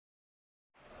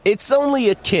It's only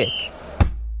a kick,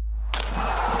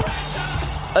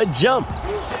 a jump,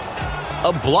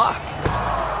 a block.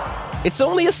 It's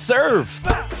only a serve.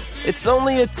 It's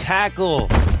only a tackle,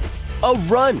 a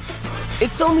run.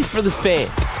 It's only for the fans.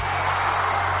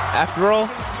 After all,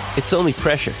 it's only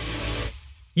pressure.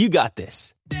 You got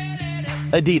this.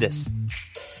 Adidas.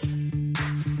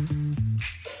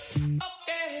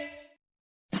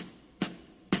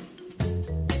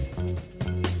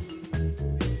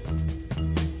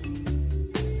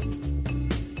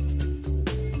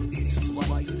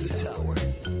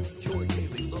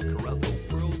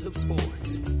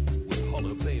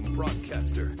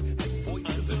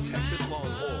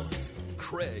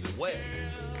 Craig Way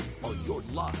on your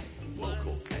live,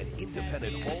 local, and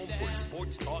independent home for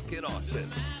sports talk in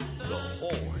Austin. The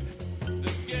Horn.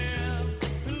 The girl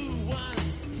who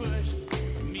once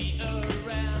pushed me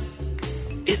around.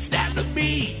 It's time to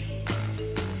be.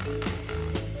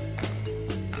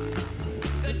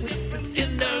 The difference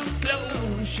in the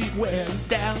clothes she wears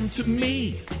down to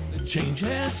me. The change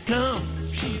has come.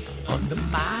 She's under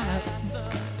my.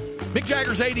 Mick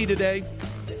Jagger's 80 today.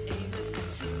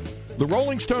 The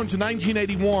Rolling Stones in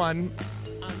 1981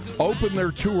 opened their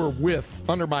tour with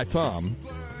Under My Thumb.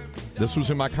 This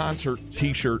was in my concert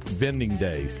T-shirt vending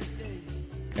days.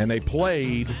 And they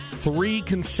played 3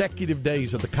 consecutive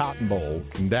days at the Cotton Bowl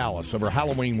in Dallas over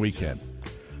Halloween weekend.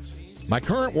 My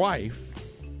current wife,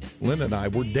 Linda, and I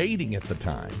were dating at the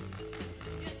time.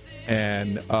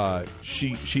 And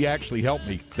she actually helped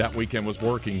me that weekend, was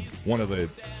working one of the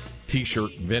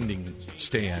T-shirt vending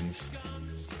stands.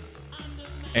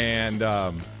 And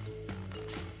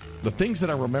the things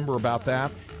that I remember about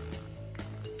that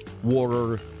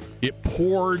were it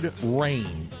poured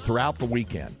rain throughout the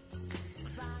weekend.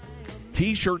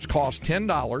 T-shirts cost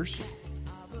 $10.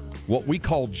 What we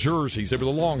call jerseys, they were the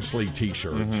long-sleeve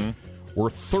T-shirts, were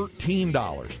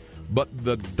 $13. But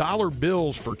the dollar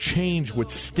bills for change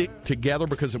would stick together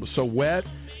because it was so wet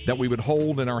that we would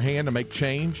hold in our hand to make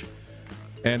change.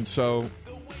 And so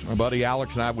my buddy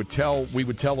Alex and I would tell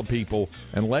the people,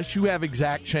 unless you have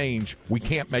exact change, we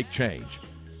can't make change.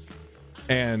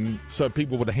 And so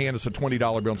people would hand us a $20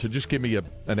 bill and say, just give me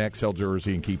an XL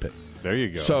jersey and keep it. There you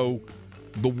go. So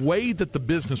the way that the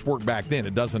business worked back then,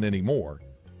 it doesn't anymore.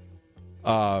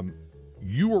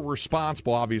 You were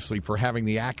responsible, obviously, for having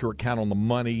the accurate count on the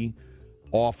money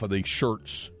off of the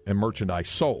shirts and merchandise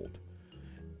sold.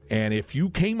 And if you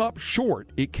came up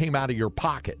short, it came out of your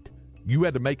pocket. You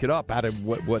had to make it up out of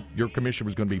what your commission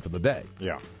was going to be for the day.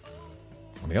 Yeah.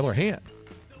 On the other hand,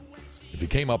 if you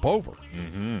came up over,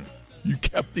 you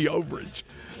kept the overage.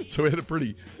 So we had a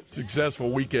pretty successful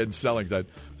weekend selling that.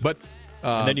 But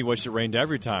and then you wished it rained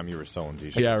every time you were selling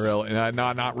T-shirts. Yeah, really. And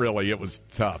not really. It was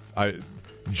tough.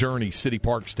 Journey, City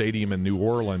Park Stadium in New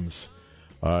Orleans,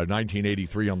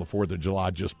 1983 on the 4th of July,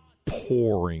 just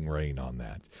pouring rain on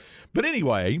that. But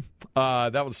anyway,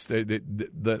 that was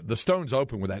the Stones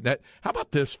open with that. Now, how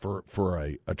about this for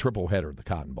a triple header at the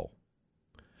Cotton Bowl?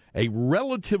 A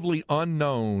relatively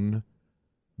unknown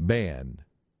band,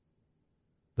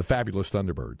 the Fabulous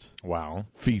Thunderbirds. Wow.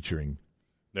 Featuring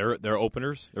their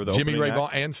openers? They're the Jimmy Ray act?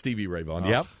 Vaughan and Stevie Ray Vaughan. Oh.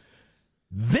 Yep.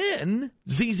 Then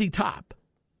ZZ Top.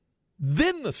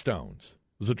 Then the Stones.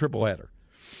 It was a triple header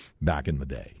back in the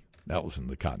day. That was in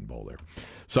the Cotton Bowl there.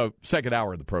 So, second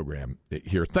hour of the program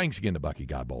here. Thanks again to Bucky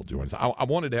Godbold joining us. I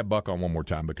wanted to have Buck on one more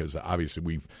time because obviously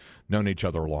we've known each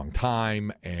other a long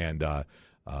time, and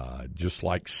just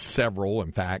like several,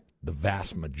 in fact, the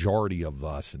vast majority of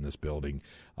us in this building,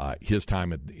 his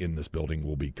time in this building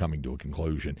will be coming to a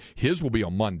conclusion. His will be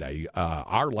on Monday.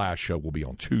 Our last show will be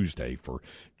on Tuesday for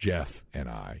Jeff and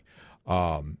I.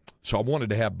 So I wanted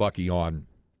to have Bucky on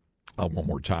one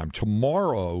more time.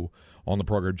 Tomorrow on the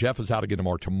program, Jeff is out again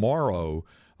tomorrow. Tomorrow,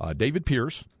 David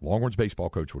Pierce, Longhorns baseball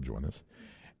coach, will join us.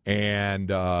 And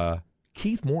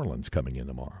Keith Moreland's coming in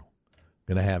tomorrow.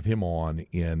 Going to have him on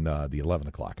in the 11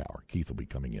 o'clock hour. Keith will be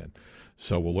coming in.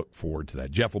 So we'll look forward to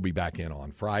that. Jeff will be back in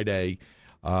on Friday.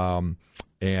 And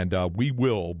we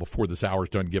will, before this hour is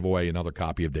done, give away another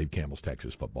copy of Dave Campbell's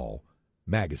Texas Football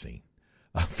Magazine.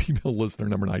 Female listener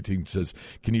number 19 says,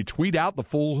 can you tweet out the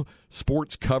full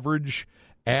sports coverage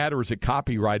ad, or is it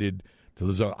copyrighted to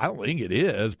the zone? I don't think it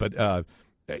is, but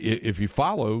if you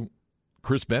follow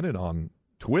Chris Bennett on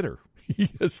Twitter, he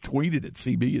has tweeted it.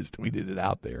 CB has tweeted it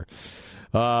out there.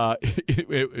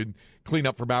 Clean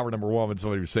up from hour number 1 when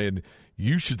somebody was saying,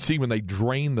 you should see when they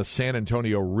drain the San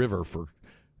Antonio River for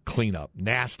cleanup.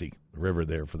 Nasty river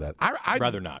there for that. I'd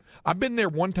rather not. I've been there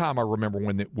one time, I remember,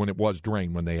 when it was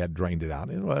drained, when they had drained it out.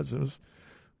 It was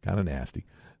kind of nasty.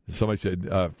 Somebody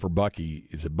said, for Bucky,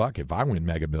 he said, Buck, if I win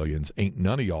Mega Millions, ain't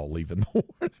none of y'all leaving the Horn.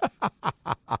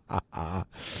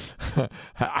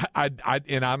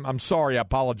 I'm sorry. I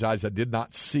apologize. I did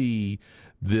not see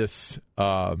this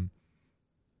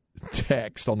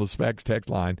text on the Specs text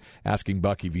line asking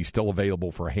Bucky if he's still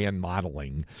available for hand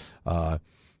modeling. You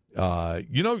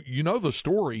know the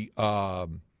story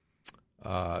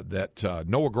that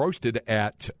Noah Gross did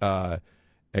at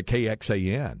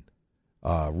KXAN.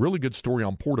 Really good story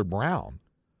on Porter Brown,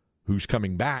 who's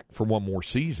coming back for one more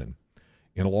season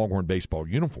in a Longhorn baseball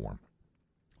uniform.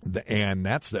 And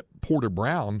that's that Porter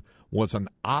Brown was an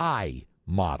eye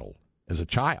model as a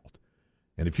child.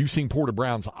 And if you've seen Porter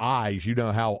Brown's eyes, you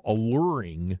know how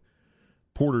alluring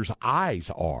Porter's eyes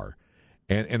are.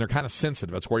 And they're kind of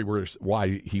sensitive. That's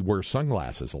why he wears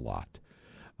sunglasses a lot.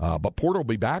 But Porter will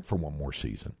be back for one more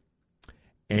season.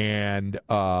 And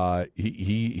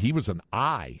he was an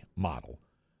eye model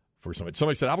for somebody.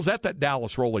 Somebody said, I was at that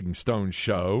Dallas Rolling Stones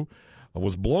show. I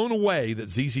was blown away that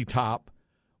ZZ Top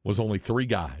was only 3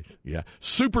 guys. Yeah.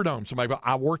 Superdome. Somebody,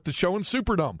 I worked the show in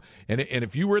Superdome. And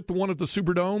if you were at the one at the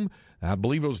Superdome, I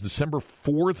believe it was December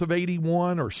 4th of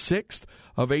 81 or 6th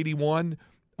of 81,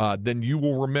 then you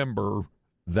will remember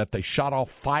that they shot off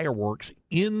fireworks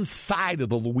inside of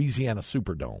the Louisiana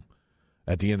Superdome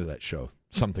at the end of that show.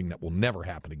 Something that will never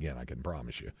happen again, I can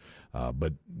promise you,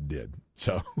 but did.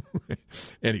 So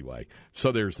anyway,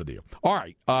 so there's the deal. All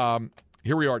right,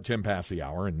 here we are at 10 past the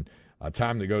hour, and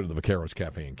time to go to the Vaqueros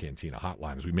Cafe and Cantina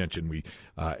hotline. As we mentioned, we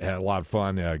had a lot of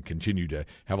fun, continue to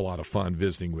have a lot of fun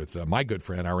visiting with my good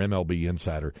friend, our MLB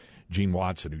insider, Gene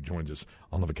Watson, who joins us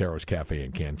on the Vaqueros Cafe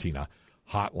and Cantina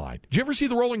hotline. Did you ever see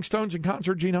the Rolling Stones in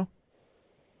concert, Gino?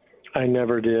 I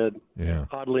never did. Yeah.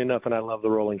 Oddly enough, and I love the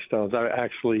Rolling Stones. I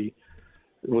actually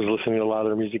was listening to a lot of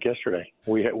their music yesterday.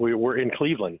 We were in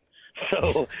Cleveland.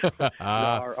 So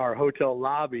our hotel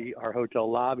lobby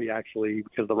actually,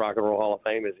 because the Rock and Roll Hall of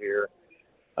Fame is here,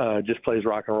 just plays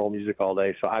rock and roll music all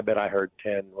day. So I bet I heard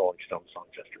 10 Rolling Stones songs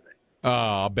yesterday.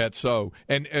 I bet so.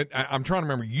 And I'm trying to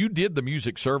remember, you did the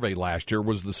music survey last year.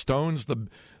 Was the Stones the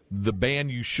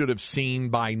band you should have seen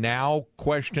by now,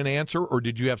 question answer, or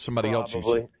did you have somebody else you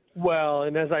said? Well,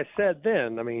 and as I said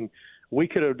then, I mean, we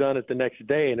could have done it the next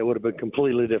day and it would have been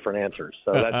completely different answers.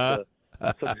 So that's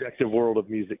the subjective world of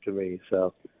music to me.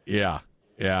 So yeah.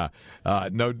 No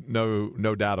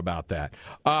doubt about that.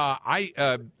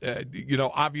 Obviously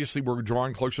we're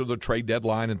drawing closer to the trade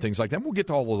deadline and things like that. We'll get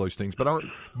to all of those things, but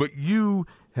you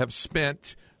have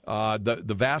spent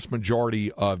the vast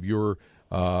majority of your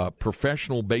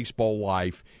professional baseball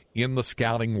life in the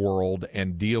scouting world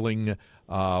and dealing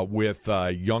with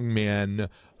young men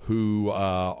who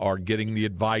are getting the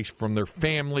advice from their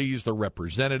families, their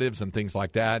representatives, and things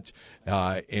like that.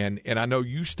 And I know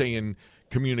you stay in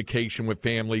communication with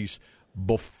families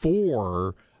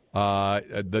before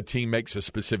the team makes a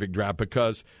specific draft,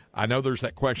 because I know there's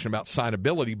that question about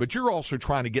signability, but you're also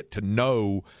trying to get to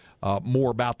know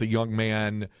more about the young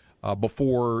man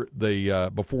before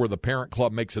the parent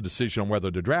club makes a decision on whether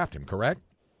to draft him, correct?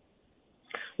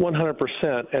 100%.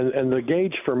 And the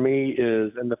gauge for me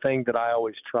is, and the thing that I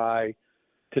always try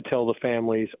to tell the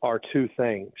families are 2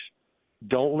 things.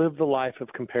 Don't live the life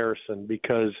of comparison,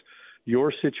 because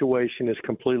your situation is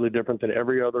completely different than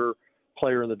every other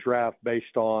player in the draft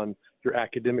based on your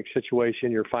academic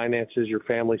situation, your finances, your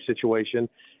family situation,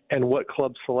 and what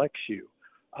club selects you.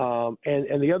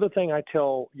 And the other thing I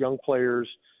tell young players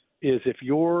is, if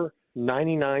you're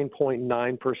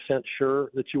 99.9% sure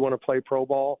that you want to play pro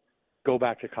ball, go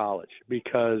back to college,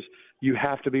 because you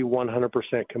have to be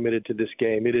 100% committed to this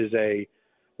game. It is a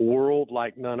world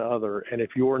like none other. And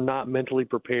if you're not mentally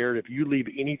prepared, if you leave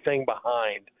anything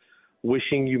behind,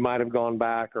 wishing you might have gone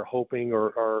back or hoping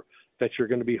or that you're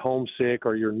going to be homesick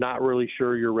or you're not really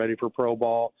sure you're ready for pro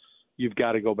ball, you've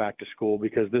got to go back to school,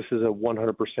 because this is a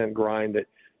 100% grind that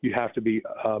you have to be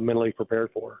mentally prepared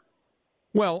for.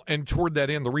 Well, and toward that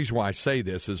end, the reason why I say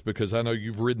this is because I know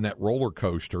you've ridden that roller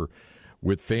coaster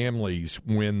with families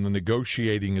when the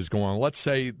negotiating is going on. Let's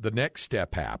say the next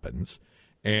step happens,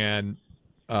 and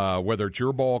whether it's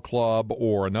your ball club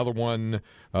or another one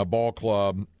ball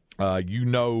club, you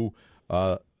might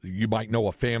know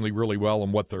a family really well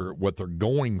and what they're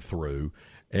going through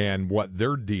and what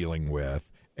they're dealing with.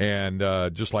 And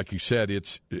just like you said,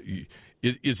 is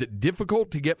it difficult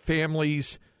to get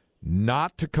families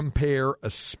not to compare,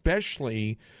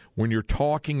 especially when you're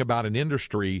talking about an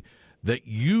industry that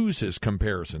uses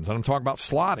comparisons? And I'm talking about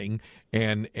slotting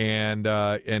and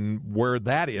where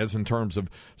that is in terms of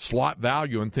slot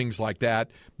value and things like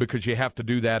that, because you have to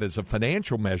do that as a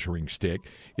financial measuring stick.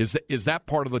 Is that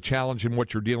part of the challenge in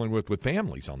what you're dealing with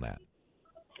families on that?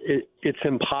 It's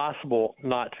impossible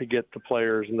not to get the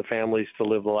players and the families to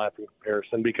live the life in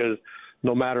comparison, because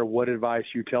no matter what advice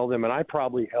you tell them. And I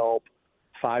probably help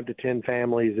 5 to 10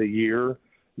 families a year.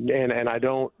 And I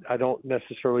don't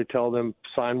necessarily tell them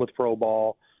sign with pro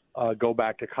ball, go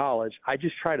back to college. I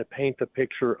just try to paint the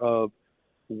picture of,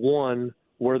 one,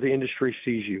 where the industry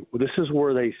sees you. This is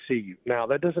where they see you. Now,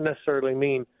 that doesn't necessarily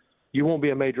mean you won't be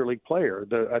a major league player.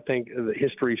 I think the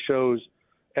history shows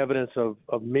evidence of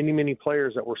many, many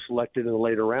players that were selected in the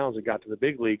later rounds and got to the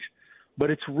big leagues. But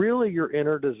it's really your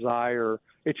inner desire.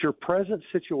 It's your present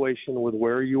situation with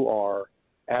where you are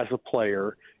as a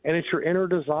player, and it's your inner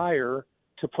desire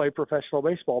to play professional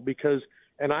baseball because,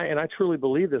 and I truly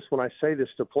believe this when I say this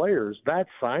to players, that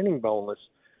signing bonus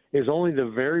is only the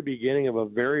very beginning of a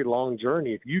very long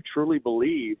journey. If you truly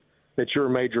believe that you're a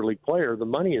major league player, the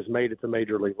money is made at the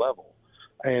major league level.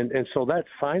 And so that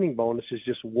signing bonus is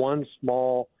just one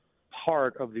small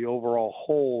part of the overall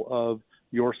whole of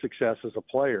your success as a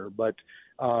player. But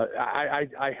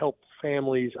I help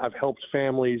families. I've helped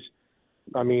families,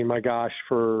 I mean, my gosh,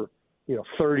 for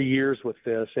 30 years with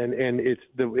this, and it's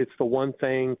the one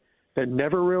thing that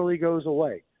never really goes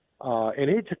away. And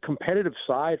it's a competitive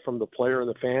side from the player and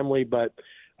the family, but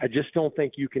I just don't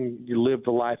think you live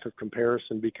the life of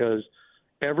comparison because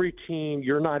every team,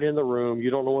 you're not in the room.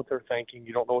 You don't know what they're thinking.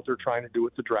 You don't know what they're trying to do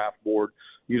with the draft board.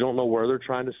 You don't know where they're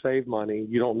trying to save money.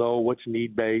 You don't know what's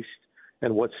need-based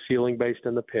and what's ceiling-based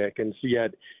in the pick. And so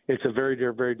yet it's a very,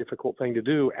 very difficult thing to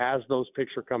do as those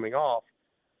picks are coming off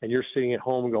and you're sitting at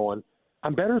home going,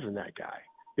 I'm better than that guy.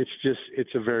 It's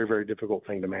a very, very difficult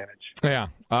thing to manage. Yeah.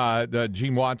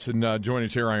 Gene Watson joining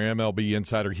us here, our MLB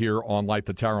insider here on Light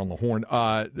the Tower on the Horn.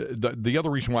 The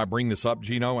other reason why I bring this up,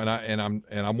 Gino, and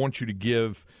I want you to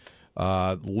give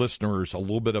listeners a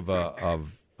little bit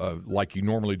of like you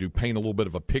normally do, paint a little bit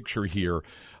of a picture here.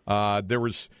 There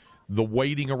was the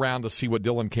waiting around to see what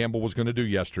Dylan Campbell was going to do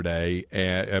yesterday,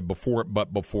 before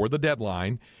the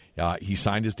deadline, he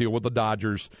signed his deal with the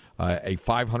Dodgers, a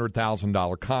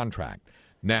 $500,000 contract.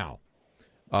 Now,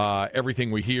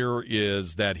 everything we hear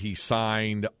is that he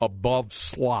signed above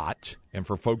slot, and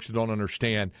for folks who don't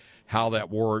understand how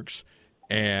that works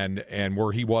and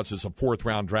where he was as a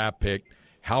fourth-round draft pick,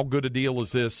 how good a deal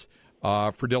is this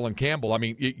for Dylan Campbell? I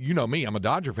mean, you know me, I'm a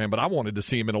Dodger fan, but I wanted to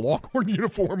see him in a Longhorn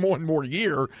uniform one more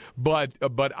year, but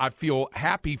I feel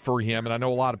happy for him, and I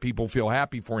know a lot of people feel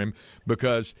happy for him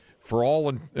because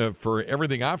for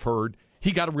everything I've heard,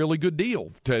 he got a really good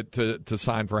deal to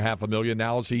sign for $500,000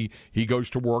 now as he goes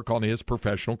to work on his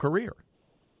professional career.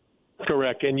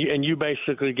 Correct, and you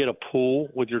basically get a pool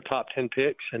with your top 10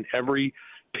 picks, and every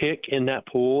pick in that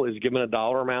pool is given a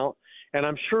dollar amount. And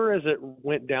I'm sure as it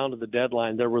went down to the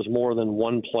deadline, there was more than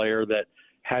one player that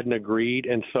hadn't agreed,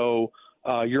 and so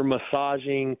you're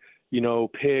massaging,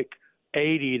 pick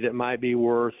 80 that might be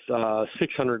worth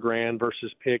 $600,000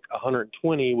 versus pick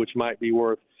 120, which might be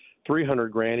worth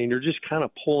 $300,000, and you're just kind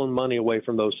of pulling money away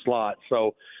from those slots.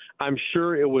 So I'm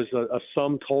sure it was a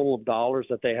sum total of dollars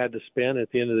that they had to spend.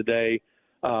 At the end of the day,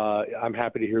 I'm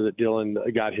happy to hear that Dylan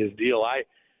got his deal.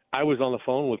 I was on the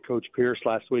phone with Coach Pierce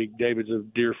last week. David's a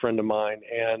dear friend of mine,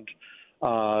 and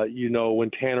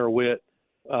when Tanner Witt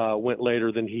went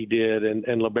later than he did, and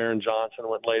LeBaron Johnson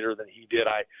went later than he did,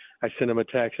 I sent him a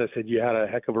text. I said, you had a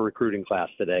heck of a recruiting class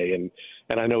today, and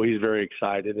I know he's very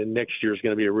excited, and next year is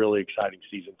going to be a really exciting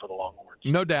season for the Longhorns.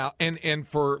 No doubt. And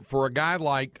for a guy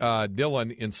like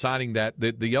Dylan in signing that,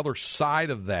 the other side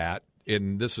of that,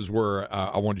 and this is where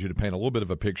I wanted you to paint a little bit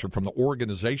of a picture from the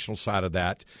organizational side of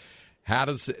that, how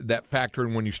does that factor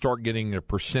in when you start getting a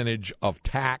percentage of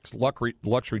tax,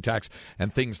 luxury tax,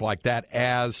 and things like that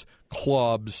as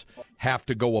clubs have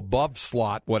to go above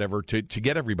slot, whatever, to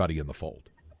get everybody in the fold?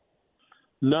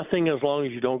 Nothing as long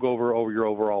as you don't go over your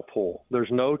overall pool. There's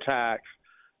no tax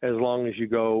as long as you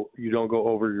don't go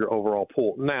over your overall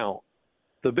pool. Now,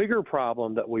 the bigger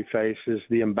problem that we face is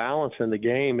the imbalance in the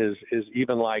game is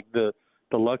even like the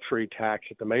luxury tax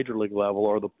at the major league level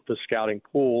or the scouting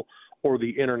pool or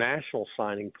the international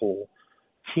signing pool.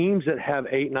 Teams that have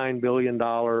 $8-9 billion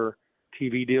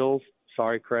TV deals,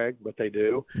 sorry, Craig, but they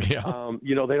do. Yeah.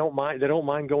 They don't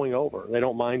mind going over. They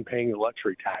don't mind paying the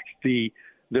luxury tax.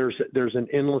 There's an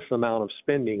endless amount of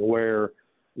spending where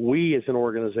we as an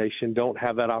organization don't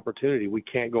have that opportunity. We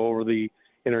can't go over the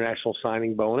international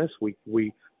signing bonus. We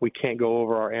can't go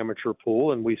over our amateur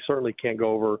pool, and we certainly can't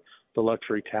go over the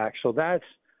luxury tax. So that's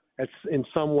in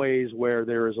some ways where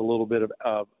there is a little bit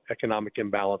of economic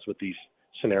imbalance with these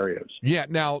scenarios. Yeah.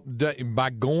 Now, by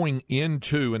going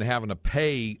into and having to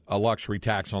pay a luxury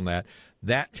tax on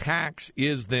that tax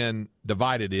is then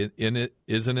divided in it,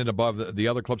 isn't it, above the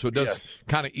other clubs? So it does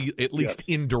kind of at least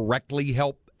indirectly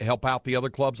help out the other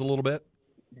clubs a little bit?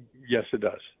 Yes, it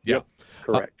does. Yeah. Yep.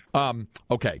 Correct.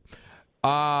 Okay.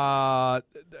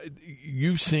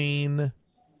 You've seen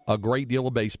a great deal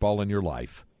of baseball in your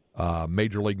life.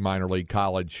 Major league, minor league,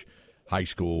 college, high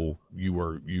school. You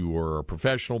were a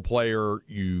professional player.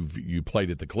 You played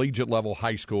at the collegiate level,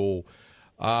 high school.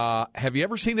 Have you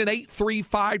ever seen an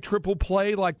 8-3-5 triple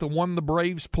play like the one the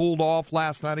Braves pulled off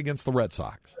last night against the Red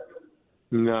Sox?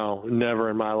 No, never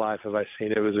in my life have I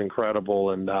seen it. It was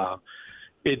incredible, and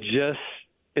it's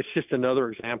just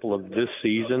another example of this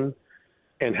season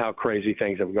and how crazy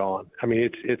things have gone. I mean,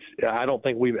 it's I don't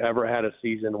think we've ever had a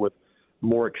season with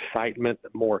more excitement,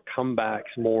 more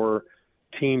comebacks, more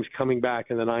teams coming back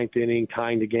in the ninth inning,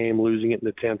 tying the game, losing it in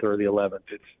the 10th or the 11th.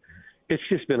 It's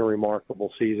just been a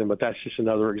remarkable season, but that's just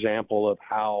another example of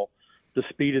how the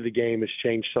speed of the game has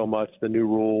changed so much, the new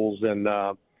rules, and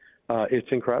it's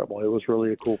incredible. It was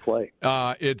really a cool play.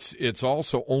 It's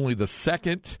also only the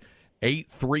second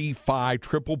 8-3-5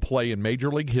 triple play in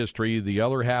Major League history. The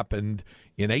other happened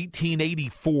in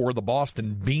 1884, the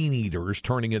Boston Bean Eaters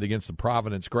turning it against the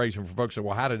Providence Grays. And for folks that,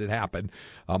 well, how did it happen?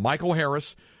 Michael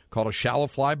Harris caught a shallow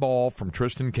fly ball from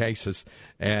Tristan Casas,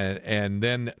 and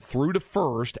then through to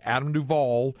first, Adam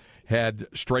Duvall had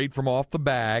strayed from off the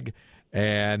bag,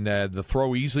 and the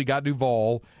throw easily got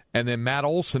Duvall. And then Matt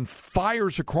Olson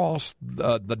fires across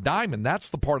the diamond. That's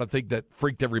the part I think that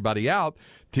freaked everybody out,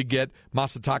 to get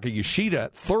Masataka Yoshida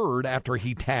third after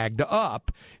he tagged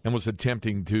up and was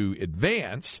attempting to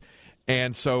advance.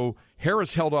 And so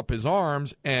Harris held up his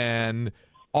arms, and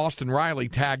Austin Riley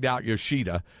tagged out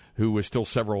Yoshida, who was still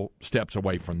several steps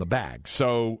away from the bag.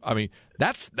 So, I mean,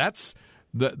 that's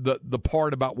the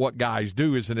part about what guys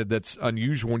do, isn't it, that's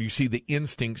unusual when you see the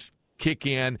instincts kick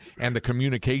in and the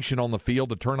communication on the field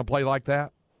to turn a play like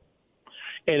that?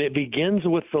 And it begins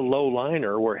with the low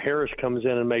liner where Harris comes in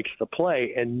and makes the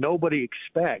play, and nobody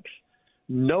expects,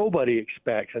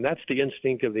 and that's the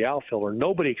instinct of the outfielder,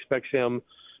 nobody expects him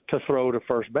to throw to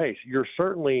first base. You're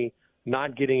certainly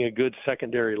not getting a good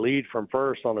secondary lead from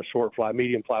first on a short fly,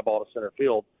 medium fly ball to center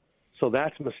field. So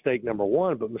that's mistake number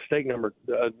one. But mistake number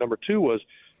two was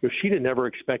Yoshida never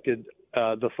expected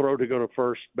the throw to go to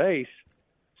first base.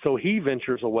 So he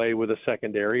ventures away with a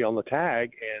secondary on the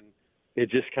tag, and it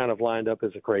just kind of lined up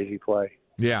as a crazy play.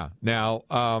 Yeah. Now,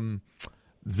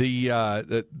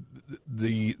 the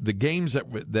games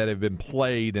that have been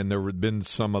played, and there have been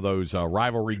some of those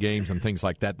rivalry games and things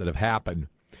like that have happened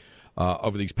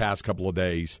over these past couple of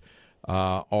days,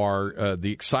 are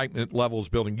the excitement levels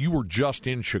building. You were just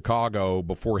in Chicago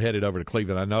before headed over to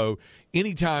Cleveland. I know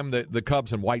anytime the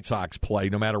Cubs and White Sox play,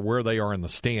 no matter where they are in the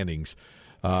standings,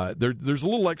 there's a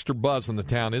little extra buzz in the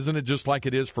town, isn't it? Just like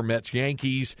it is for Mets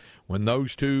Yankees when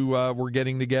those two were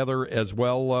getting together as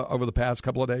well over the past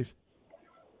couple of days?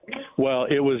 Well,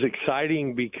 it was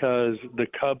exciting because the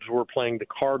Cubs were playing the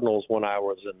Cardinals when I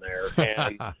was in there,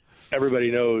 and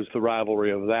everybody knows the rivalry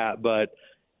of that. But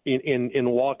in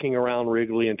walking around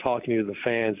Wrigley and talking to the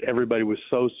fans, everybody was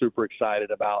so super excited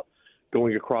about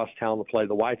going across town to play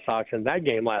the White Sox, and that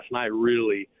game last night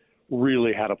really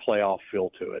had a playoff feel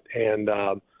to it. And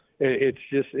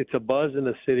it's a buzz in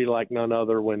the city like none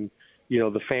other when, you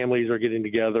know, the families are getting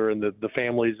together and the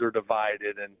families are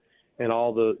divided and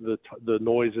all the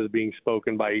noises being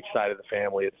spoken by each side of the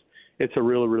family. It's a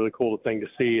really, really cool thing to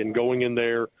see. And going in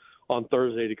there on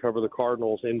Thursday to cover the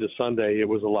Cardinals into Sunday, it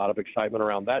was a lot of excitement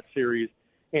around that series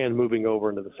and moving over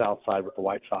into the South Side with the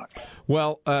White Sox.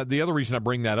 Well, the other reason I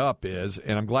bring that up is,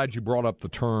 and I'm glad you brought up the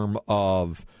term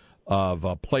of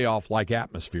a playoff-like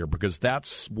atmosphere, because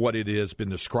that's what it has been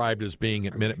described as being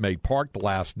at Minute Maid Park the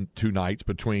last two nights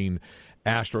between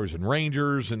Astros and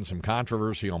Rangers, and some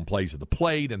controversy on plays at the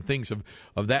plate and things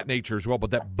of that nature as well.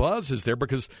 But that buzz is there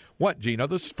because, what, Gino,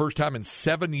 this is the first time in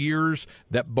 7 years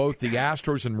that both the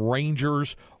Astros and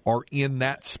Rangers are in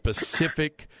that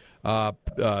specific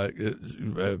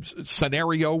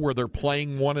scenario where they're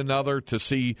playing one another to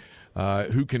see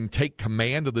who can take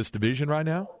command of this division right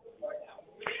now?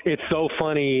 It's so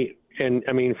funny, and,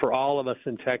 I mean, for all of us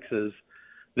in Texas,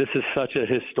 this is such a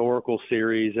historical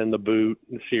series, and the Boot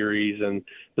series and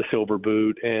the Silver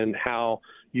Boot, and how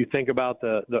you think about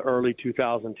the early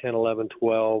 2010, 11,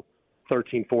 12,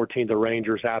 13, 14, the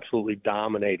Rangers absolutely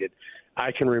dominated.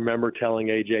 I can remember telling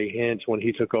A.J. Hinch when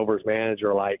he took over as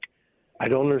manager, like, I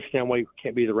don't understand why you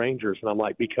can't beat the Rangers. And I'm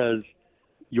like, because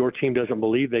your team doesn't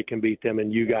believe they can beat them,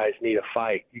 and you guys need a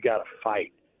fight. You got to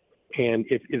fight. And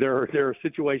if there are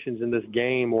situations in this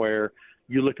game where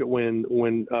you look at when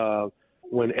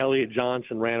Elliott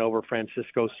Johnson ran over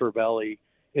Francisco Cervelli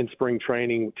in spring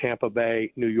training, Tampa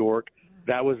Bay, New York,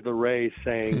 that was the Rays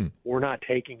saying, we're not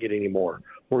taking it anymore.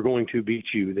 We're going to beat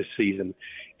you this season.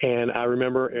 And I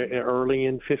remember early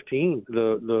in 15,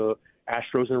 the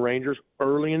Astros and Rangers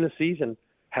early in the season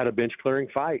had a bench-clearing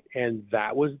fight, and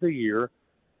that was the year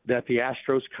that the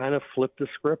Astros kind of flipped the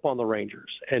script on the Rangers.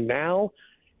 And now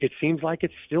it seems like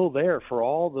it's still there for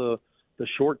all the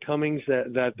shortcomings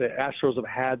that the Astros have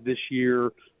had this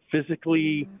year,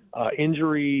 physically,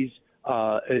 injuries.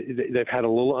 They've had a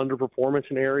little underperformance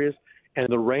in areas, and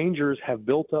the Rangers have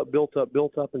built up,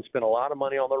 and spent a lot of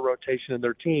money on their rotation and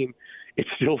their team. It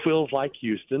still feels like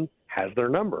Houston has their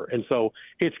number. And so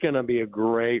it's going to be a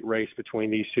great race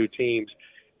between these two teams.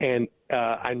 And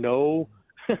I know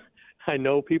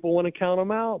people want to count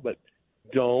them out, but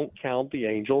don't count the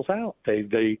Angels out. They're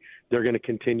going to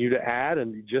continue to add,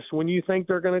 and just when you think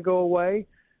they're going to go away,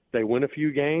 they win a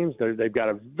few games. They've got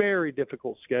a very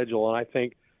difficult schedule, and I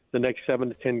think the next 7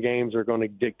 to 10 games are going to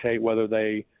dictate whether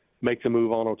they make the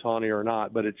move on Ohtani or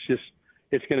not. But it's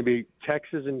going to be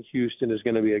Texas and Houston is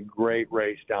going to be a great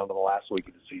race down to the last week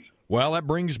of the season. Well, that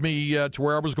brings me to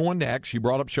where I was going next. You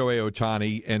brought up Shohei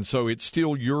Ohtani, and so it's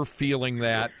still your feeling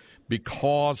that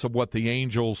because of what the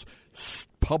Angels'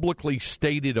 publicly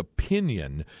stated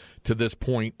opinion to this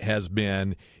point has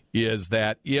been, is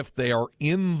that if they are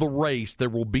in the race, there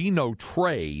will be no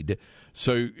trade.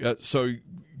 So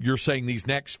you're saying these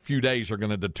next few days are going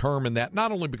to determine that,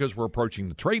 not only because we're approaching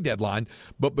the trade deadline,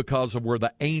 but because of where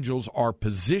the Angels are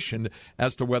positioned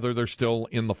as to whether they're still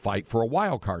in the fight for a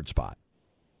wild card spot.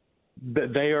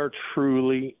 They are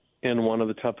truly in one of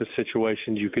the toughest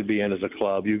situations you could be in as a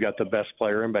club. You've got the best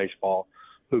player in baseball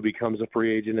who becomes a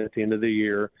free agent at the end of the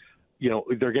year. You know,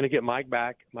 they're going to get Mike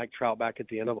Trout back at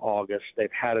the end of August. They've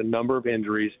had a number of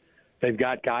injuries. They've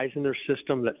got guys in their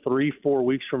system that 3-4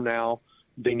 weeks from now,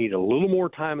 they need a little more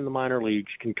time in the minor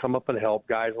leagues, can come up and help,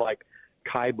 guys like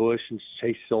Kai Bush and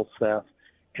Chase Silseth.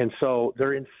 And so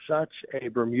they're in such a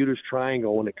Bermuda's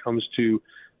Triangle when it comes to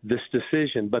this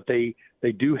decision. But they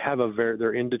do have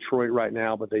they're in Detroit right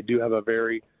now, but they do have a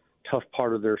very tough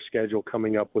part of their schedule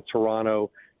coming up with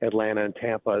Toronto, Atlanta, and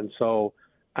Tampa. And so,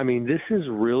 I mean, this is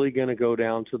really going to go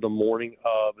down to the morning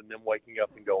of and then waking up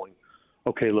and going,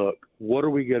 okay, look,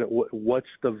 what's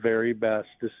the very best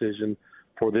decision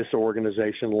for this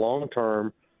organization long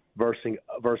term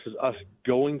versus us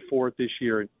going for it this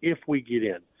year? And if we get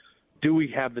in, do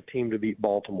we have the team to beat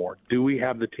Baltimore? Do we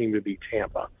have the team to beat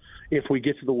Tampa? If we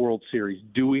get to the World Series,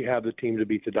 do we have the team to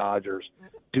beat the Dodgers?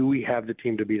 Do we have the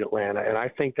team to beat Atlanta? And I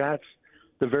think that's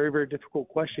the very, very difficult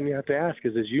question you have to ask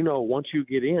is, as you know, once you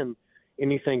get in,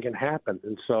 anything can happen.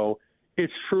 And so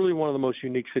it's truly one of the most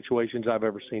unique situations I've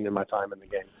ever seen in my time in the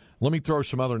game. Let me throw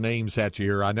some other names at you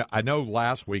here. I know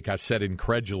last week I said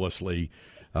incredulously,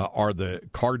 are the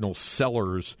Cardinals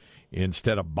sellers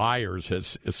instead of buyers,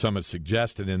 as some have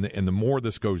suggested. And the more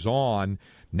this goes on,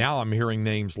 now I'm hearing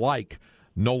names like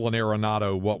Nolan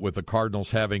Arenado, what with the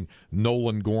Cardinals having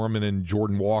Nolan Gorman and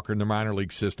Jordan Walker in the minor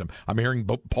league system. I'm hearing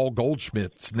Paul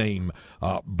Goldschmidt's name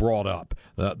brought up,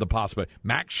 the possibility.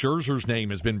 Max Scherzer's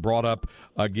name has been brought up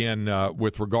again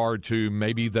with regard to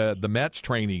maybe the Mets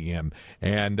training him.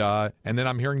 And then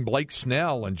I'm hearing Blake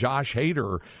Snell and Josh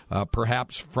Hader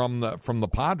perhaps from the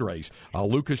Padres,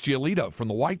 Lucas Giolito from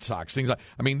the White Sox, things like.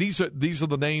 I mean, these are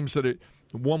the names that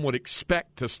one would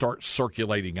expect to start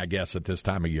circulating, I guess, at this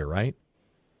time of year, right?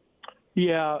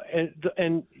 Yeah,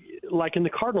 and like in the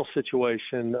Cardinals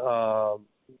situation,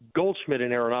 Goldschmidt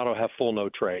and Arenado have full no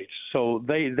trades. So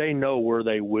they know where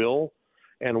they will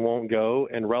and won't go,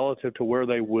 and relative to where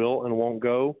they will and won't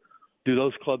go, do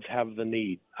those clubs have the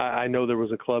need? I know there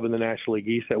was a club in the National League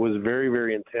East that was very,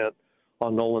 very intent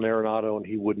on Nolan Arenado, and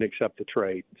he wouldn't accept the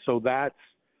trade. So that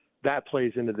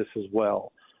plays into this as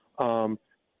well. All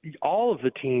of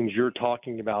the teams you're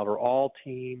talking about are all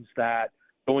teams that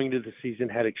going into the season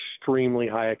had extremely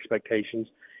high expectations,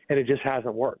 and it just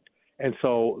hasn't worked. And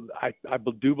so I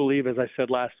do believe, as I said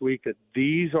last week, that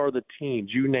these are the teams,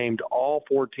 you named all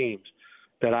 4 teams,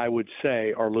 that I would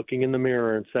say are looking in the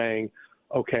mirror and saying,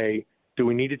 okay, do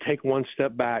we need to take one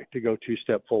step back to go 2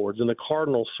 steps forwards? And the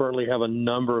Cardinals certainly have a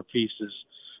number of pieces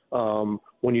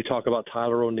when you talk about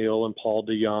Tyler O'Neill and Paul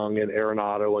DeJong and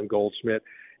Arenado and Goldschmidt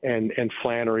and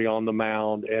Flannery on the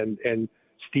mound and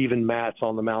Steven Matz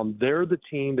on the mound. They're the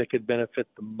team that could benefit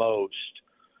the most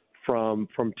from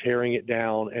tearing it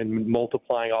down and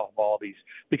multiplying off of all these,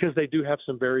 because they do have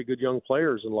some very good young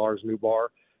players in Lars Nootbaar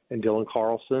and Dylan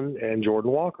Carlson and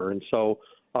Jordan Walker, and so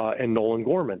and Nolan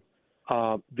Gorman.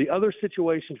 The other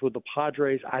situations with the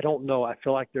Padres, I don't know. I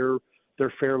feel like they're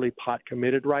fairly pot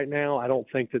committed right now. I don't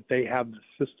think that they have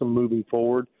the system moving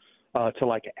forward to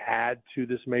like add to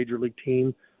this major league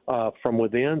team from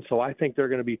within. So I think they're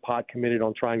going to be pot committed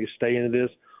on trying to stay into this,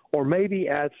 or maybe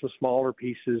add some smaller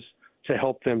pieces to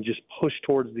help them just push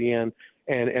towards the end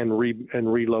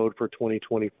and reload for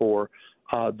 2024.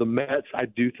 The Mets, I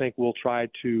do think, will try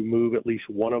to move at least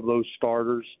one of those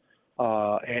starters,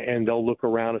 and they'll look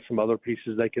around at some other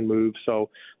pieces they can move. So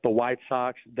the White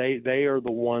Sox, they are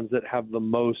the ones that have the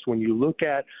most. When you look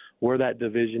at where that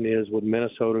division is with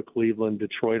Minnesota, Cleveland,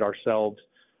 Detroit, ourselves,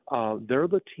 they're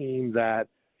the team that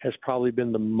has probably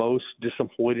been the most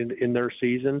disappointed in their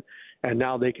season, and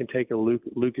now they can take a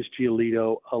Lucas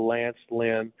Giolito, a Lance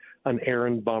Lynn, an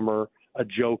Aaron Bummer, a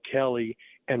Joe Kelly,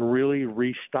 and really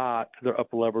restock their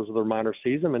upper levels of their minor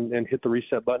season and hit the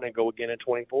reset button and go again in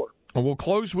 24. Well, we'll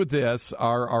close with this.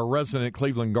 Our resident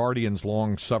Cleveland Guardians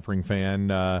long-suffering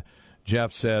fan,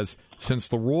 Jeff, says, since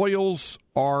the Royals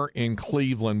are in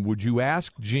Cleveland, would you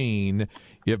ask Gene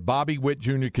if Bobby Witt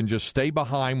Jr. can just stay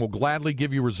behind? We'll gladly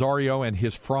give you Rosario and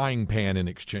his frying pan in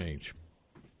exchange.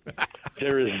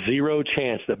 There is zero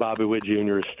chance that Bobby Witt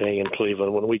Jr. is staying in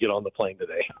Cleveland when we get on the plane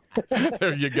today.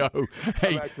 There you go.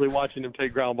 Hey, I'm actually watching him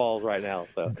take ground balls right now.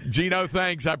 So, Gino,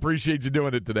 thanks. I appreciate you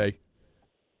doing it today.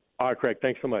 All right, Craig.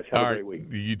 Thanks so much. Have a great week.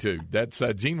 You too. That's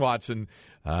Gene Watson,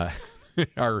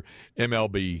 our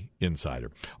MLB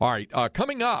insider. All right,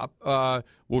 coming up,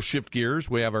 we'll shift gears.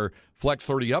 We have our Flex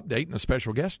 30 update and a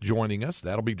special guest joining us.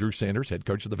 That'll be Drew Sanders, head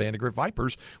coach of the Vandegrift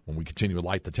Vipers, when we continue to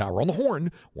light the tower on the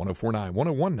Horn, 104.9, 101.9,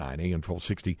 AM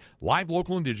 1260, live,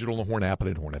 local, and digital on the Horn app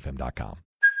and at hornfm.com.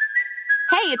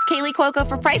 Hey, it's Kaylee Cuoco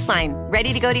for Priceline.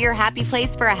 Ready to go to your happy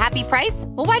place for a happy price?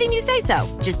 Well, why didn't you say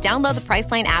so? Just download the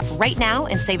Priceline app right now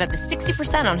and save up to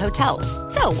 60% on hotels.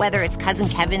 So whether it's Cousin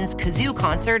Kevin's Kazoo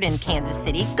Concert in Kansas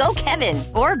City, go Kevin,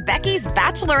 or Becky's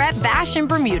Bachelorette Bash in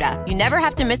Bermuda, you never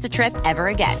have to miss a trip ever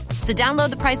again. So download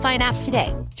the Priceline app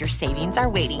today. Your savings are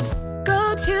waiting.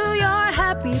 Go to your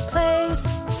happy place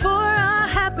for a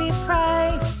happy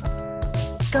price.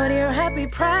 Go to your happy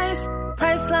price,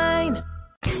 Priceline.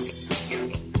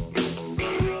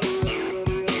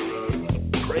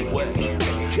 Craig Way and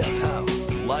Jeff Howe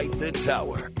light the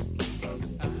tower.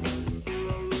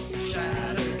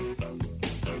 Shattered,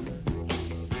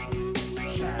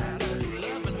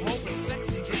 love and hope and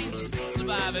sexy dreams are still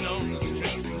surviving on the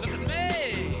streets. Look at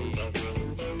me,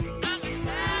 I'm in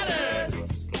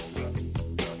tatters.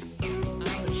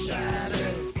 I'm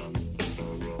shattered.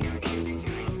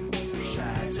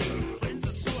 Shattered. Friends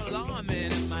are so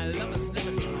alarming and my lover's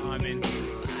never charming.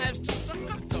 Life's just a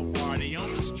cocktail party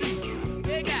on the street.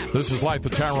 This is Light the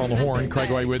Tower on the Horn.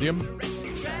 Craig Way with you.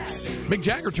 Mick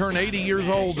Jagger turned 80 years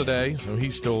old today, so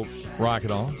he's still rocking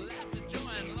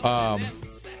on.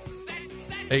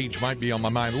 Age might be on my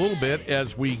mind a little bit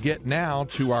as we get now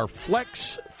to our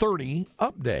Flex 30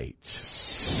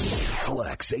 updates.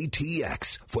 Flex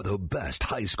ATX for the best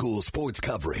high school sports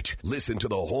coverage. Listen to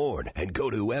the Horn and go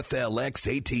to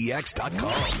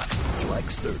FLXATX.com.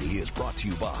 Flex 30 is brought to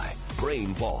you by Brain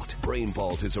Vault. Brain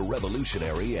Vault is a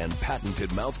revolutionary and patented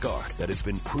mouthguard that has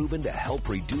been proven to help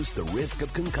reduce the risk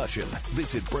of concussion.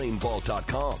 Visit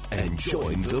BrainVault.com and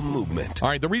join the movement. All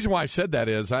right, the reason why I said that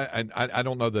is I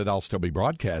don't know that I'll still be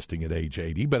broadcasting at age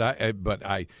 80, but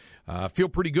I feel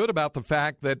pretty good about the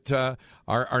fact that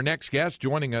our next guest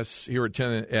joining us here at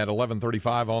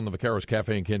 11:35 on the Vaqueros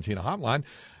Cafe and Cantina Hotline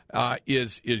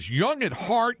is young at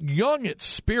heart, young at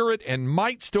spirit, and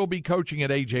might still be coaching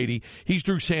at age 80. He's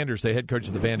Drew Sanders, the head coach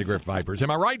of the Vandegrift Vipers. Am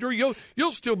I right, Drew?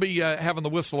 You'll still be having the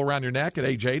whistle around your neck at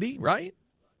age 80, right?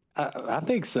 I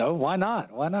think so. Why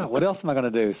not? Why not? What else am I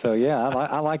going to do? So yeah,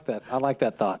 I like that. I like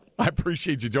that thought. I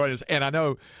appreciate you joining us, and I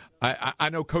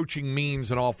know coaching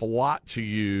means an awful lot to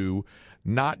you,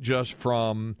 not just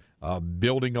from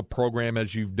building a program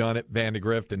as you've done at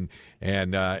Vandegrift and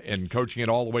coaching it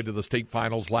all the way to the state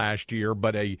finals last year,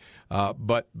 but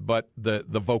the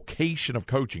vocation of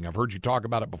coaching. I've heard you talk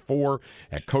about it before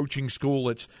at coaching school.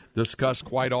 It's discussed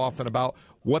quite often about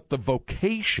what the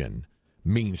vocation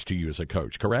means to you as a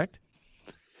coach. Correct?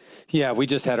 Yeah, we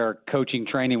just had our coaching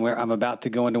training where I'm about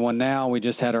to go into one now. We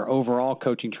just had our overall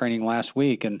coaching training last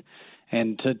week, and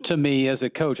to me as a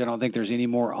coach, I don't think there's any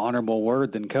more honorable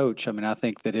word than coach. I mean, I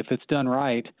think that if it's done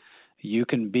right, you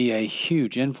can be a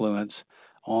huge influence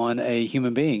on a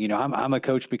human being. You know, I'm a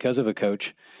coach because of a coach,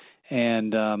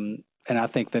 and I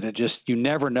think that you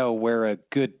never know where a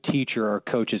good teacher or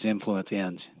coach's influence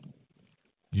ends.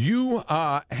 You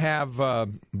have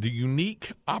the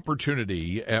unique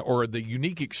opportunity or the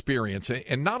unique experience,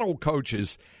 and not all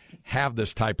coaches have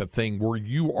this type of thing, where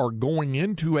you are going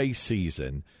into a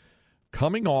season,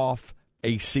 coming off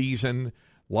a season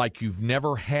like you've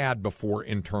never had before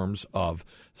in terms of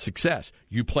success.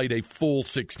 You played a full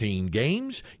 16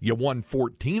 games. You won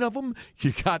 14 of them.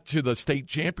 You got to the state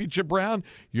championship round.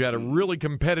 You had a really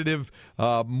competitive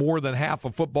more than half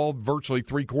of football, virtually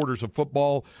three-quarters of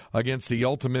football against the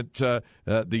ultimate,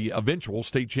 the eventual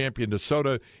state champion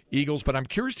DeSoto Eagles. But I'm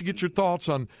curious to get your thoughts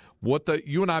on what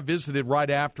you and I visited right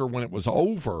after when it was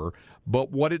over,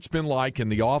 but what it's been like in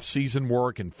the off-season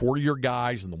work and for your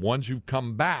guys and the ones who've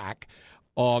come back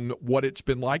on what it's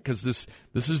been like, because this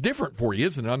is different for you,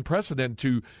 isn't it? Unprecedented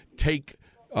to take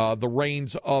the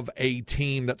reins of a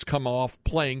team that's come off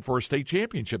playing for a state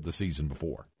championship the season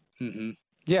before. Mm-hmm.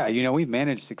 Yeah, we've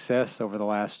managed success over the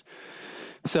last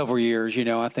several years.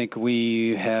 I think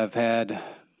we have had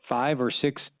 5 or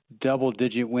 6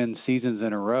 double-digit win seasons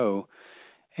in a row.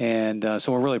 And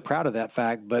so we're really proud of that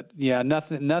fact. But, yeah,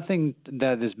 nothing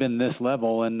that has been this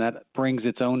level, and that brings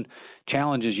its own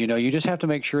challenges. You just have to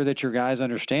make sure that your guys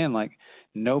understand, like,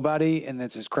 nobody, and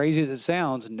it's as crazy as it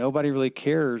sounds, nobody really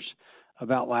cares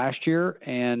about last year.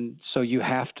 And so you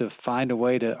have to find a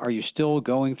way are you still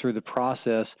going through the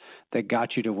process that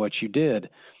got you to what you did?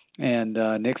 And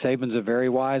Nick Saban's a very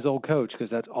wise old coach, because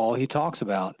that's all he talks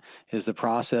about is the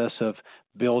process of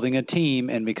building a team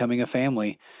and becoming a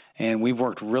family. And we've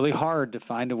worked really hard to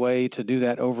find a way to do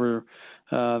that over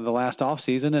the last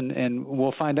offseason, and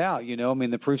we'll find out.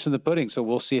 The proof's in the pudding, so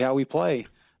we'll see how we play.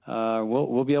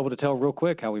 We'll be able to tell real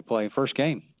quick how we play first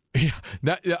game.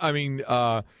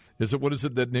 Yeah, what is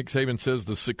it that Nick Saban says,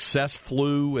 the success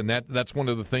flu, and that's one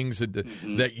of the things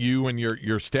that you and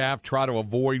your staff try to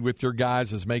avoid with your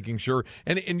guys, is making sure.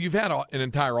 And you've had an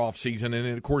entire off season,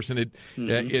 and of course, it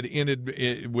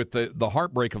ended with the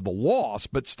heartbreak of the loss,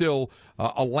 but still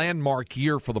a landmark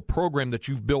year for the program that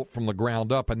you've built from the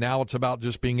ground up. And now it's about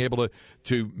just being able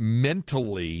to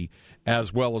mentally,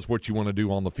 as well as what you want to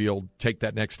do on the field, take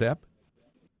that next step.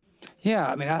 Yeah,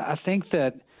 I think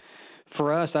that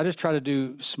for us, I just try to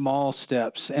do small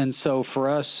steps. And so for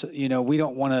us, we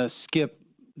don't want to skip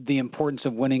the importance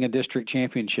of winning a district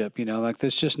championship.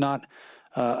 That's just not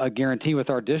a guarantee with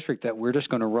our district that we're just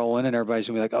going to roll in and everybody's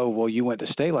going to be like, oh, well, you went to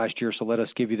state last year, so let us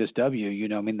give you this W.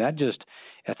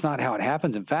 That's not how it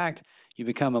happens. In fact, you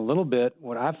become a little bit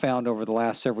what I've found over the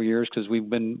last several years, because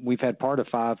we've had part of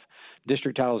 5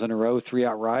 district titles in a row, 3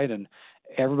 outright, and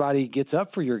everybody gets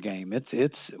up for your game.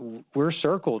 We're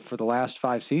circled for the last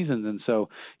 5 seasons. And so,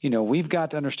 we've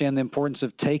got to understand the importance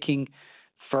of taking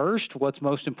first what's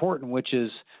most important, which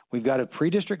is we've got a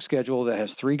pre-district schedule that has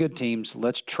 3 good teams.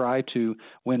 Let's try to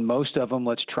win most of them.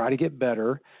 Let's try to get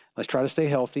better. Let's try to stay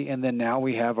healthy. And then now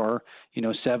we have our,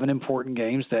 7 important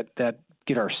games that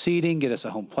get our seeding, get us a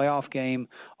home playoff game,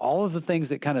 all of the things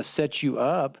that kind of set you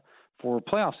up for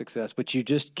playoff success. But you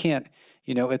just can't,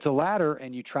 it's a ladder,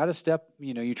 and you try to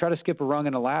skip a rung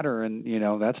in a ladder, and,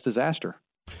 that's disaster.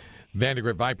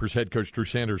 Vandegrift Vipers head coach Drew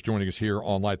Sanders joining us here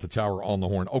on Light the Tower on the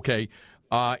Horn. Okay,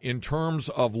 in terms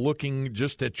of looking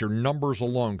just at your numbers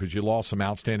alone, because you lost some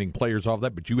outstanding players off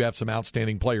that, but you have some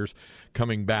outstanding players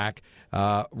coming back.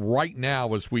 Right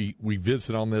now, as we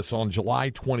visit on this on July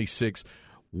 26th,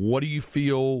 what do you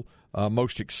feel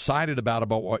most excited about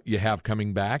what you have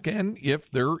coming back? And if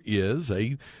there is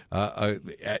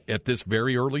at this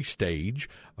very early stage,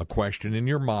 a question in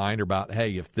your mind about,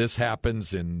 hey, if this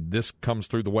happens and this comes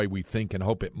through the way we think and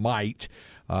hope it might,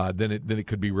 then it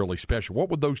could be really special. What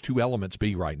would those 2 elements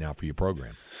be right now for your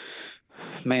program?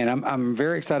 Man, I'm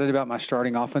very excited about my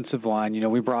starting offensive line.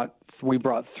 We brought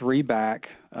 3 back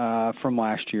from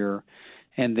last year,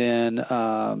 and then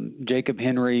Jacob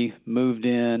Henry moved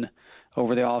in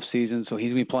over the off season, so he's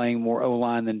going to be playing more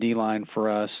O-line than D-line for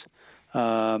us.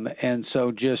 And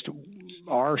so just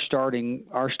our starting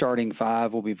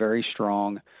 5 will be very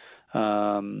strong.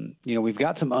 We've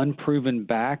got some unproven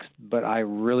backs, but I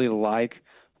really like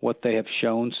what they have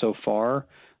shown so far.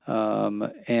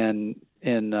 And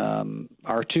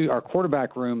our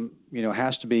quarterback room,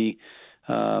 has to be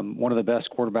one of the best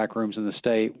quarterback rooms in the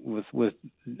state.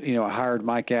 I hired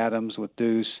Mike Adams with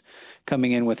Deuce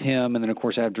coming in with him, and then of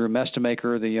course I have Drew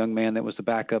Mestemaker, the young man that was the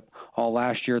backup all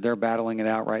last year. They're battling it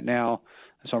out right now,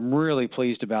 so I'm really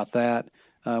pleased about that.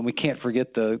 We can't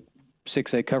forget the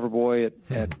 6A cover boy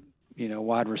at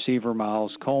wide receiver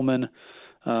Miles Coleman.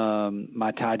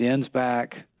 My tight end's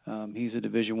back. He's a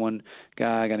Division I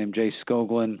guy. I got him Jay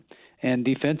Skoglin, and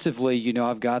defensively,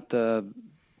 I've got the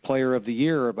Player of the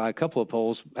Year by a couple of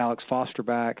polls, Alex Foster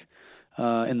back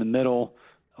in the middle.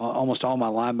 Almost all my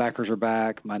linebackers are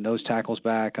back. My nose tackle's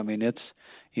back.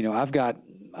 I've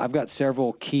got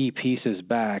several key pieces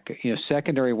back.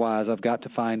 Secondary wise, I've got to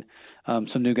find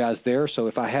some new guys there. So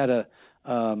if I had a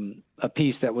a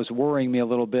piece that was worrying me a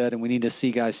little bit, and we need to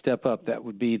see guys step up. That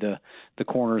would be the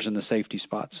corners and the safety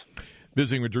spots.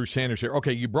 Visiting with Drew Sanders here.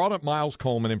 Okay, you brought up Miles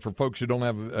Coleman, and for folks who don't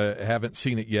haven't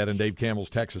seen it yet, in Dave Campbell's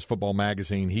Texas Football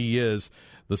Magazine, he is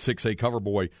the 6A cover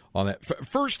boy on that.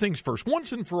 First things first,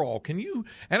 once and for all, can you,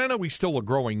 and I know he's still a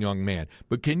growing young man,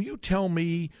 but can you tell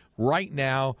me right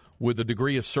now with a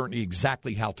degree of certainty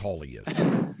exactly how tall he is?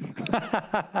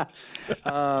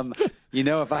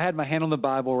 If I had my hand on the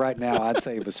Bible right now, I'd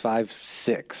say it was 5'6".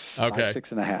 Okay.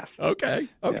 6.5. Okay.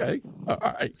 Yeah. All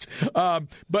right.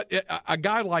 But a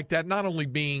guy like that, not only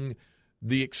being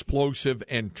the explosive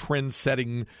and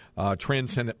transcendent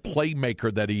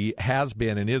playmaker that he has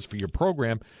been and is for your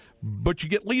program, but you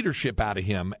get leadership out of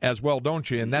him as well, don't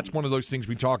you? And that's one of those things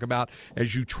we talk about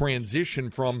as you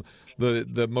transition from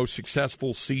the most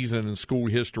successful season in school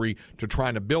history to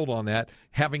trying to build on that,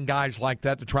 having guys like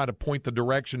that to try to point the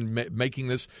direction, making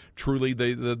this truly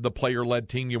the player-led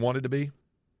team you want it to be?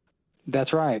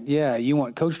 That's right. Yeah, you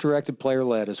want coach-directed,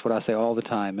 player-led is what I say all the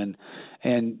time.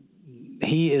 And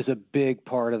he is a big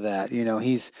part of that.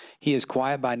 He is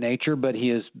quiet by nature, but he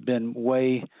has been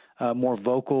way more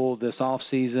vocal this off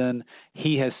season.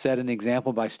 He has set an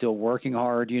example by still working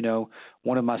hard.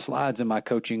 One of my slides in my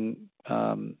coaching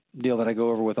deal that I go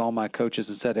over with all my coaches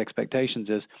and set expectations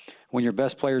is when your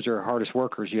best players are your hardest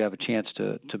workers, you have a chance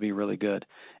to be really good.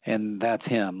 And that's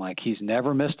him. Like, he's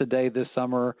never missed a day this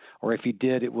summer, or if he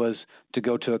did, it was to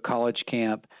go to a college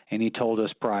camp, and he told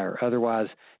us prior. Otherwise,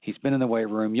 he's been in the weight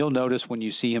room. You'll notice when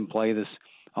you see him play this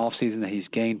offseason that he's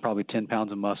gained probably 10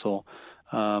 pounds of muscle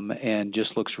and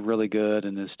just looks really good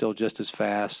and is still just as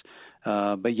fast.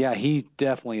 But yeah, he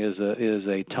definitely is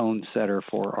a tone setter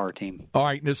for our team. All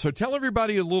right, so tell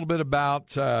everybody a little bit about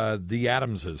the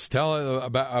Adamses. Tell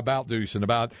about Deuce and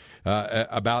about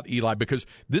Eli, because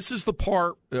this is the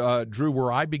part, Drew,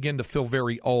 where I begin to feel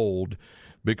very old.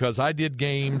 Because I did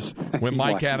games when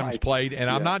Mike Adams played, and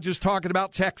I'm not just talking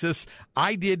about Texas.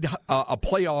 I did a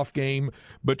playoff game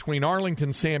between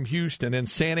Arlington Sam Houston and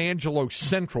San Angelo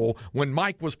Central when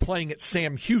Mike was playing at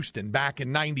Sam Houston back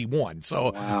in '91.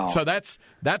 So, wow. So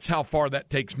that's how far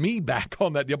that takes me back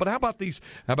on that deal. But how about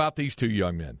these two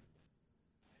young men?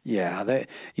 Yeah,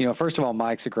 first of all,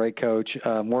 Mike's a great coach.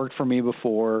 Worked for me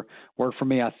before. Worked for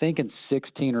me, I think, in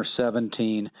 16 or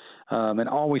 17, and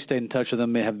always stayed in touch with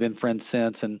him. Have been friends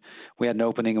since, and we had an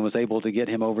opening and was able to get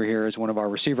him over here as one of our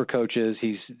receiver coaches.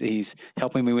 He's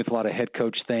helping me with a lot of head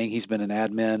coach thing. He's been an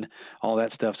admin, all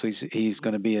that stuff. So he's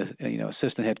going to be a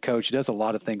assistant head coach. He does a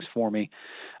lot of things for me.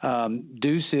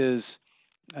 Deuce is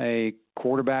a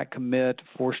quarterback commit,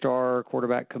 4-star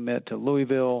quarterback commit to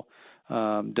Louisville.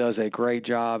 Does a great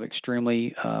job,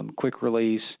 extremely quick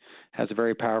release, has a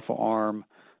very powerful arm.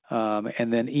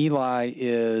 And then Eli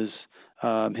is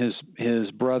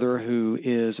his brother, who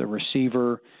is a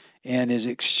receiver and is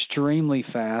extremely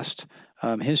fast.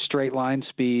 His straight line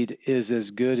speed is as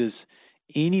good as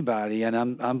anybody, and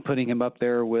I'm putting him up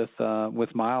there with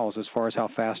Miles as far as how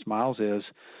fast Miles is.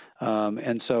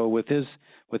 And so with his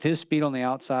speed on the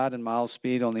outside and Miles'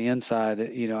 speed on the inside,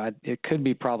 it could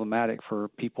be problematic for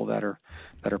people that are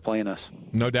playing us.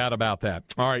 No doubt about that.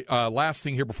 All right, last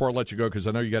thing here before I let you go, because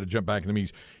I know you got to jump back into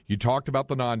meetings. You talked about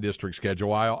the non-district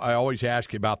schedule. I always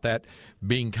ask you about that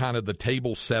being kind of the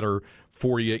table setter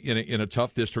for you in a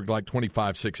tough district like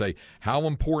 25-6A. How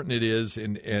important it is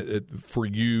for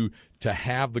you to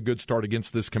have the good start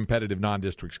against this competitive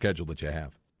non-district schedule that you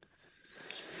have.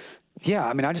 Yeah,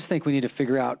 I just think we need to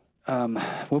figure out.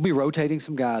 We'll be rotating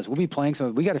some guys. We'll be playing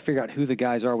some. We got to figure out who the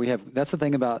guys are. That's the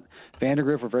thing about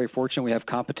Vandegrift. We're very fortunate. We have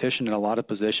competition in a lot of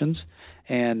positions,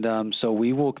 and so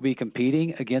we will be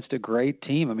competing against a great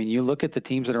team. You look at the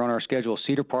teams that are on our schedule.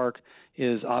 Cedar Park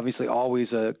is obviously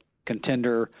always a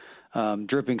contender.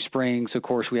 Dripping Springs, of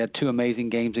course, we had 2 amazing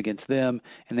games against them.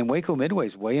 And then Waco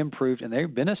Midway's way improved, and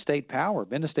they've been a state power,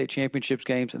 been to state championships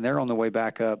games, and they're on the way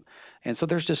back up. And so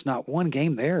there's just not one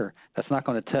game there that's not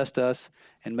going to test us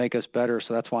and make us better.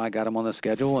 So that's why I got them on the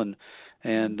schedule, and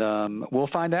we'll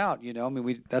find out.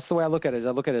 That's the way I look at it. I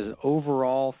look at it as an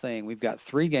overall thing. We've got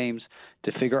 3 games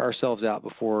to figure ourselves out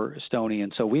before Stony,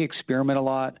 and so we experiment a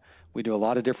lot. We do a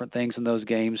lot of different things in those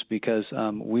games because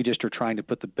we just are trying to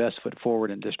put the best foot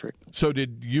forward in district. So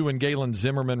did you and Galen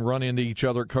Zimmerman run into each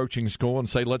other at coaching school and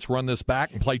say, let's run this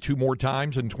back and play 2 more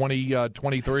times in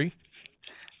 2023?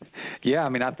 Yeah,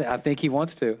 I think he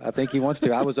wants to.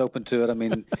 I was open to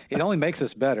it. It only makes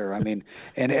us better. And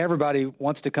everybody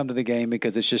wants to come to the game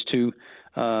because it's just too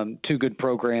two good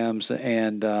programs,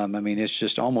 and it's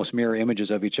just almost mirror images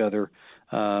of each other.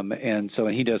 And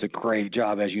he does a great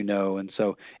job, as you know. And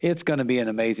so it's going to be an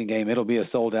amazing game. It'll be a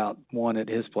sold-out one at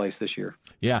his place this year.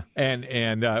 Yeah,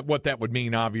 and what that would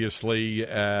mean, obviously,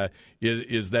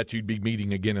 is that you'd be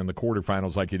meeting again in the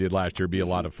quarterfinals like you did last year. It'd be a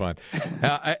lot of fun.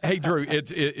 Hey, Drew,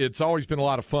 it's always been a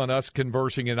lot of fun, us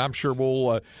conversing, and I'm sure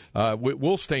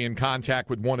we'll stay in contact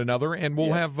with one another, and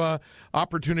we'll have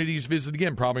opportunities to visit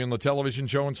again, probably on the television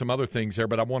show and some other things there.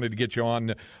 But I wanted to get you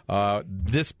on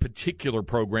this particular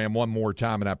program one more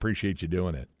time, and I appreciate you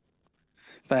doing it.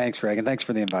 Thanks, Greg, and thanks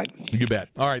for the invite. You bet.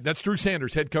 All right, that's Drew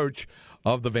Sanders, head coach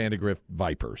of the Vandegrift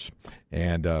Vipers.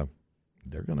 And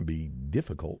they're going to be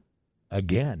difficult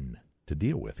again to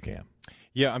deal with, Cam.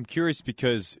 Yeah, I'm curious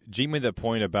because Gene made that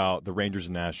point about the Rangers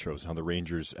and Astros, how the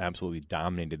Rangers absolutely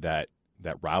dominated that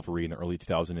rivalry in the early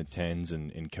 2010s,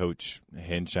 and Coach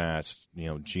Hinch asked,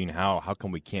 Gene, how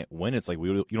come we can't win? It's like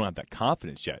you don't have that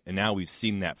confidence yet. And now we've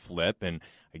seen that flip, and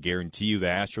I guarantee you the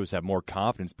Astros have more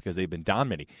confidence because they've been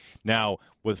dominating. Now,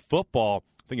 with football,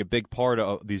 I think a big part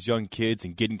of these young kids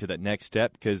and getting to that next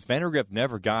step, because Vandegrift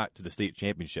never got to the state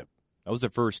championship. That was the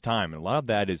first time, and a lot of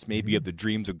that is maybe you have the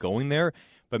dreams of going there,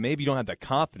 but maybe you don't have that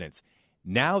confidence.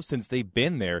 Now, since they've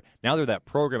been there, now they're that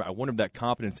program. I wonder if that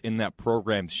confidence in that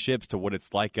program shifts to what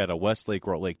it's like at a Westlake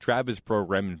or a Lake Travis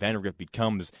program, and Vandegrift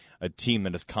becomes a team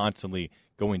that is constantly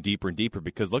going deeper and deeper.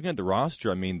 Because looking at the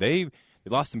roster, they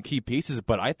lost some key pieces,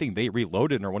 but I think they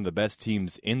reloaded and are one of the best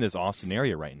teams in this Austin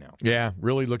area right now. Yeah,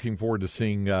 really looking forward to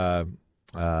seeing the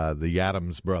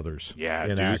Adams brothers. Yeah,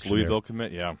 Deuce, Louisville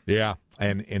commit, yeah. Yeah,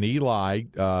 and Eli,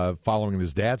 following in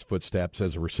his dad's footsteps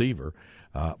as a receiver.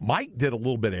 Mike did a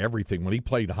little bit of everything when he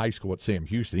played high school at Sam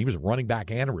Houston. He was a running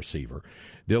back and a receiver.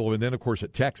 And then, of course,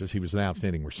 at Texas, he was an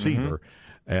outstanding receiver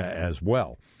as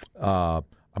well. I'm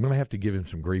going to have to give him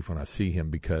some grief when I see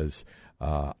him because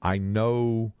I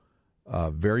know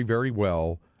very, very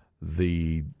well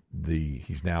he's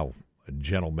now a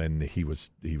gentleman. He was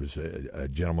a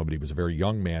gentleman, but he was a very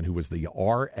young man who was the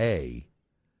RA.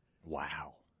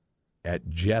 Wow. At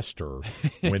Jester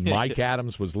when Mike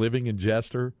Adams was living in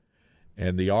Jester.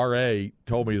 And the RA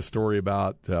told me a story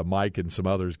about Mike and some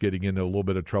others getting into a little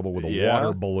bit of trouble with a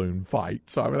water balloon fight.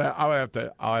 So I'll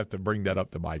have to bring that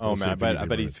up to Mike. Oh, man, I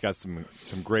bet he's got some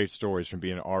great stories from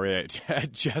being an RA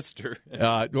at Jester.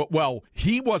 Well,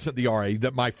 he wasn't the RA.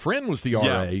 That my friend was the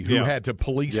RA who had to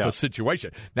police the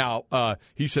situation. Now,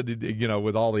 he said,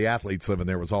 with all the athletes living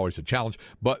there, it was always a challenge.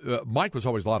 But Mike was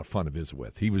always a lot of fun to visit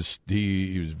with. He was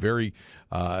very,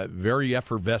 very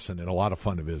effervescent and a lot of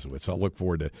fun to visit with. So I look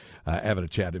forward to having a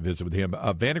chat to visit with him.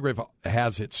 Vandegrift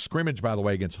has its scrimmage, by the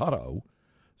way, against Hutto.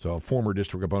 So a former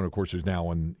district opponent, of course, is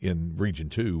now in Region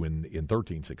 2 in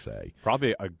 13-6A.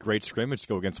 Probably a great scrimmage to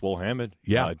go against Wilhamid.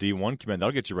 Yeah. D1 command.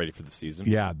 That'll get you ready for the season.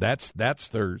 Yeah, that's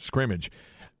their scrimmage.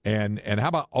 And how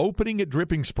about opening at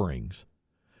Dripping Springs,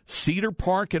 Cedar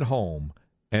Park at home,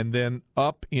 and then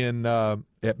up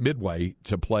at Midway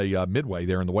to play Midway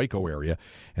there in the Waco area.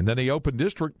 And then they open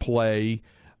district play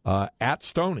at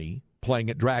Stony, playing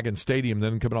at Dragon Stadium.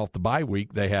 Then coming off the bye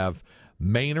week, they have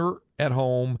Manor at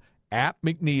home, at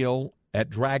McNeil,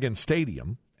 at Dragon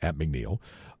Stadium, at McNeil,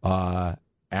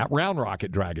 at Round Rock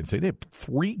at Dragon Stadium. They have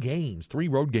 3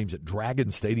 road games at Dragon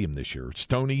Stadium this year,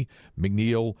 Stony,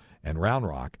 McNeil, and Round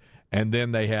Rock. And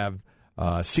then they have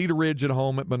Cedar Ridge at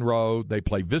home at Monroe. They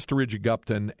play Vista Ridge at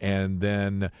Gupton, and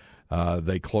then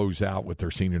they close out with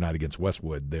their senior night against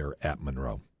Westwood there at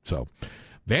Monroe. So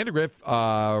Vandegrift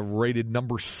rated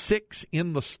number 6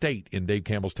 in the state in Dave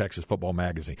Campbell's Texas Football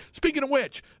Magazine. Speaking of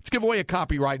which, let's give away a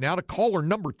copy right now to caller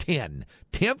number 10.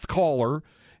 10th caller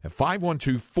at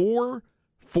 512-447-3776.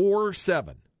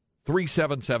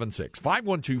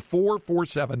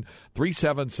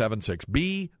 512-447-3776.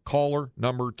 Be caller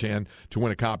number 10 to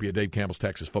win a copy of Dave Campbell's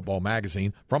Texas Football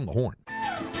Magazine from the Horn.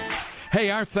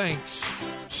 Hey, our thanks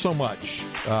so much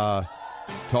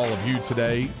to all of you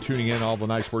today, tuning in, all the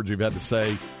nice words you've had to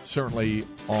say, certainly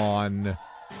on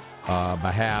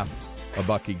behalf of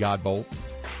Bucky Godbolt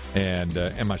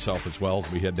and myself as well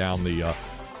as we head down the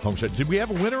homestead. Did we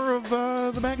have a winner of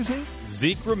the magazine?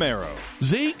 Zeke Romero.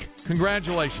 Zeke,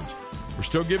 congratulations. We're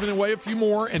still giving away a few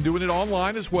more and doing it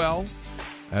online as well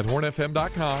at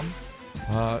hornfm.com.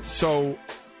 So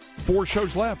 4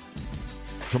 shows left.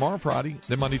 Tomorrow, Friday,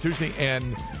 then Monday, Tuesday,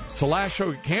 and it's the last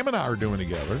show Cam and I are doing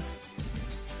together.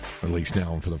 At least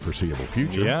now and for the foreseeable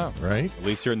future. Yeah. Right? At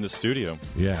least here in the studio.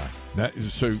 Yeah.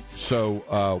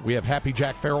 So we have Happy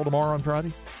Jack Farrell tomorrow on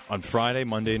Friday? On Friday,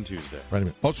 Monday, and Tuesday. Right.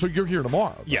 Oh, so you're here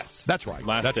tomorrow? Yes. That's right.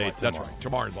 Last day tomorrow. That's right.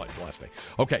 Tomorrow's the last day.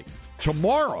 Okay.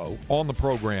 Tomorrow on the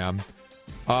program,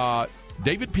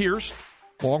 David Pierce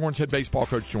Longhorns head baseball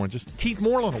coach joins us. Keith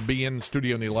Moreland will be in the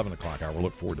studio in the 11 o'clock hour. We'll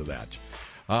look forward to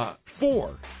that.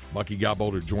 4, Lucky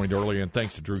Godbolder joined earlier, and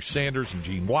thanks to Drew Sanders and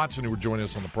Gene Watson who were joining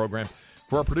us on the program.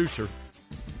 For our producer,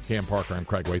 Cam Parker, I'm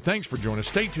Craig Way. Thanks for joining us.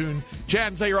 Stay tuned. Chad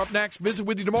and Zay are up next. Visit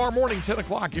with you tomorrow morning, 10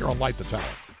 o'clock here on Light the Tower.